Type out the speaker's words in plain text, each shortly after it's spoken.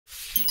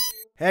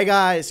Hey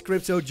guys,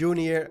 Crypto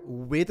Junior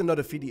with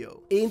another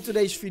video. In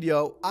today's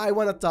video, I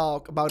want to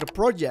talk about a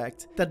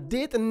project that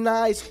did a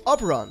nice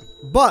uprun,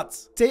 but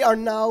they are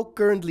now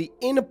currently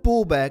in a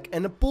pullback,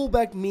 and a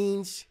pullback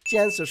means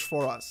chances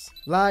for us.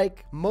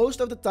 Like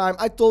most of the time,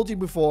 I told you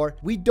before,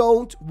 we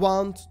don't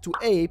want to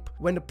ape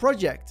when the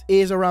project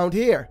is around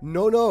here.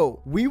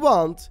 No, we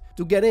want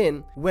to get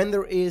in when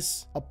there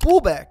is a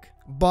pullback,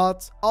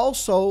 but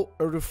also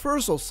a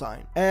reversal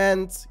sign.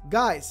 And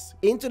guys,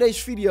 in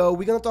today's video,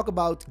 we're gonna talk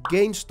about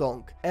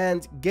GameStonk.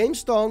 And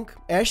GameStonk,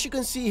 as you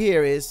can see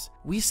here, is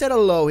we set a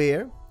low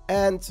here,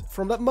 and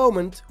from that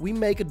moment we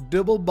make a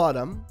double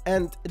bottom,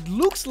 and it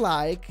looks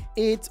like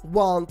it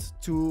wants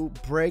to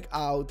break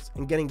out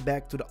and getting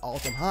back to the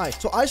all-time high.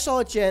 So I saw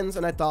a chance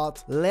and I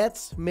thought,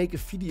 let's make a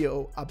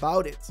video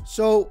about it.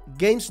 So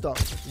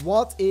GameStonk,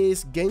 what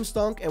is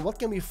GameStonk and what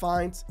can we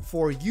find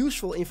for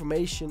useful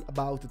information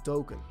about the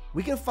token?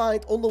 We can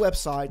find on the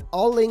website,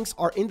 all links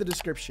are in the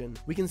description.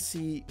 We can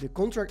see the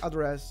contract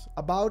address,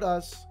 about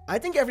us. I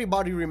think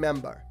everybody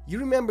remember. You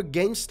remember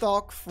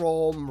GameStonk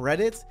from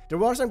Reddit? There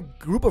was a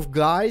group of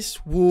guys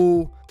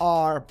who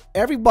are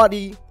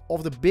everybody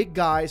of the big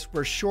guys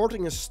were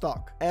shorting a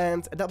stock,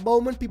 and at that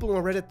moment people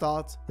on Reddit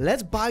thought,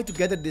 let's buy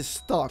together this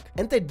stock,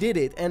 and they did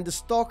it, and the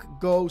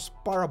stock goes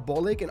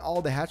parabolic and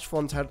all the hedge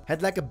funds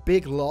had like a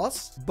big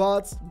loss.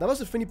 But that was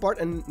the funny part,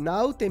 and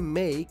now they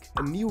make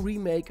a new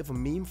remake of a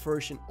meme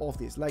version of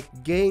this, like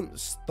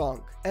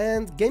GameStonk.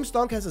 And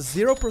GameStonk has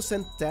a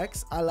 0%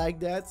 tax. I like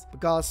that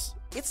because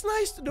it's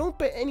nice to don't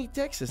pay any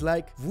taxes.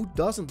 Like, who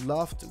doesn't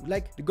love to?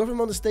 Like, the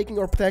government is taking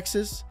our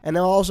taxes, and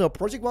now also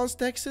project wants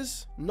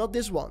taxes. Not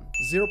this one.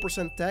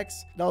 0%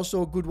 tax. And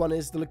also a good one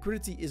is the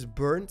liquidity is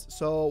burned,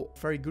 so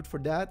very good for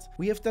that.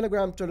 We have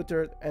Telegram,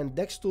 Twitter, and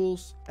DEX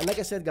tools. And like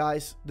I said,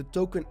 guys, the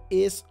token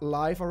is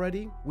live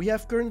already. We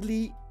have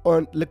currently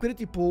a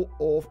liquidity pool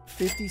of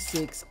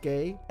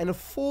 56k and a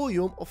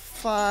volume of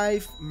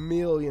 $5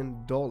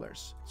 million.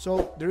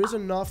 So there is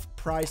enough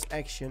price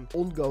action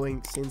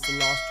ongoing since the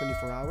last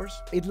 24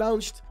 hours. It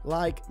launched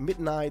like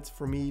midnight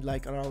for me,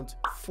 like around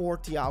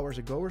 40 hours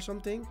ago or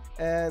something.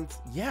 And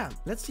yeah,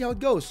 let's see how it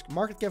goes.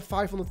 Market cap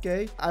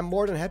 500k. I'm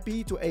more than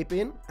happy to ape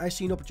in. I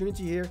see an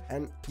opportunity here,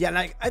 and yeah,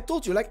 like I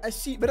told you, like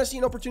when I see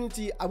an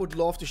opportunity, I would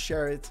love to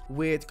share it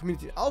with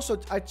community. Also,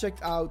 I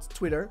checked out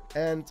Twitter,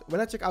 and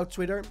when I check out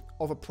Twitter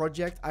of a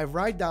project, I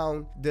write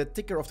down the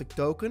ticker of the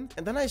token,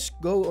 and then I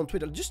go on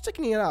Twitter just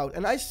checking it out,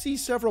 and I see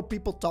several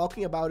people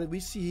talking about it. We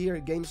see here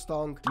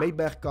GameStonk made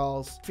back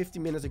calls 50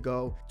 minutes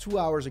ago, 2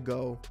 hours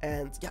ago,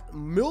 and yeah,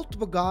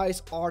 multiple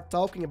guys are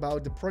talking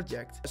about the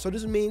project. So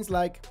this means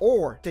like,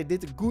 or they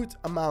did a good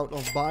amount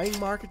of buying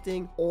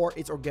marketing, or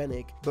it's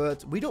organic,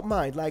 but we don't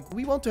mind. Like,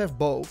 we want to have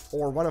both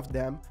or one of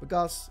them,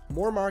 because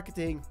more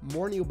marketing,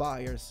 more new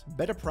buyers,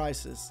 better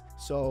prices.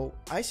 So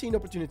I see an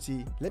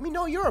opportunity. Let me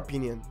know your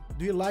opinion.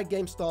 Do you like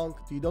GameStonk?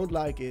 Do you don't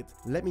like it?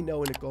 Let me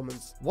know in the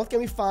comments. What can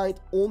we find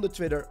on the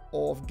Twitter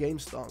of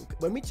GameStonk?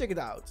 When we check it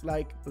out,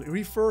 like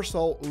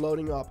reversal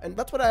loading up, and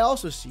that's what I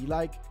also see.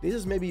 Like, this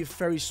is maybe a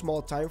very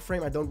small time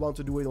frame. I don't want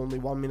to do it only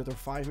 1 minute or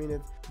 5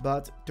 minutes,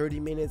 but 30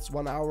 minutes,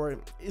 1 hour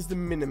is the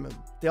minimum.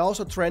 They're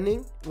also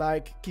trending,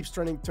 like keeps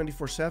trending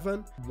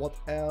 24/7. What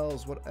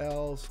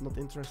else? Not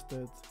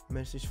interested.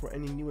 Message for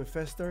any new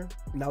investor.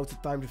 Now it's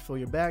the time to fill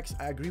your bags.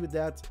 I agree with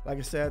that. Like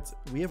I said,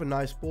 we have a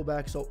nice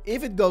pullback. So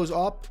if it goes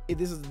up,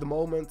 this is the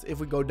moment. If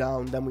we go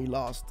down, then we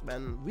lost.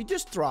 And we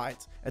just tried,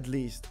 at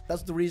least.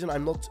 That's the reason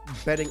I'm not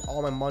betting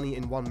all my money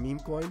in one meme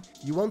coin.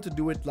 You want to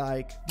do it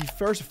like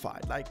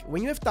diversified. Like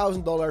when you have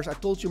 $1,000, I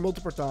told you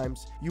multiple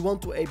times, you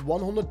want to add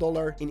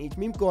 $100 in each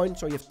meme coin,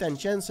 so you have 10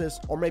 chances,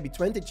 or maybe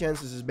 20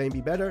 chances is maybe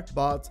better.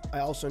 But I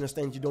also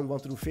understand you don't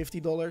want to do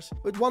 $50.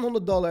 With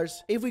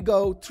 $100, if we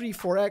go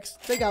 3-4x,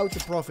 take out the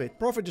profit.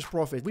 Profit is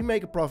profit. We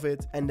make a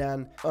profit, and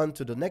then on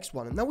to the next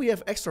one. And now we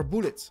have extra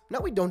bullets. Now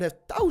we don't have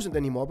 1,000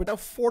 anymore, but now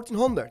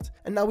 1,400.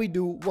 And now we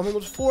do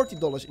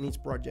 $140 in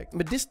each project.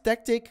 With this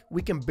tactic,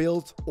 we can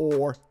build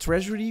our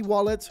treasury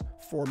wallet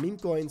for meme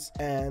coins,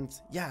 and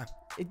yeah,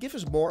 it gives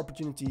us more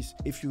opportunities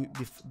if you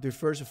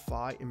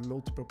diversify in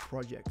multiple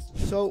projects.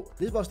 So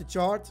this was the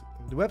chart,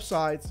 the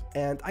website,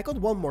 and I got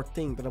one more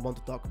thing that I want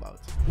to talk about.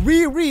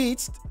 We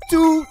reached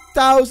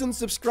 2,000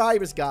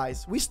 subscribers,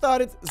 guys. We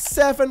started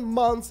 7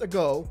 months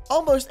ago,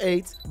 almost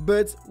 8,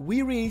 but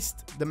we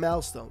reached the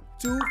milestone.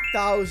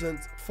 2,000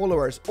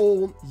 followers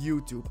on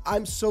YouTube.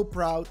 I'm so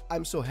proud.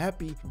 I'm so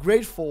happy,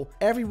 grateful.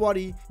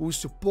 Everybody who's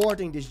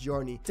supporting this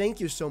journey, thank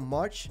you so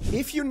much.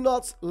 If you're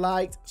not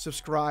liked,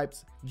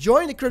 subscribed,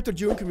 join the Crypto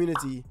June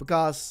community,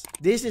 because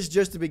this is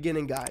just the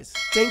beginning, guys.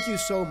 Thank you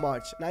so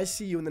much, and I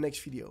see you in the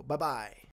next video. Bye bye.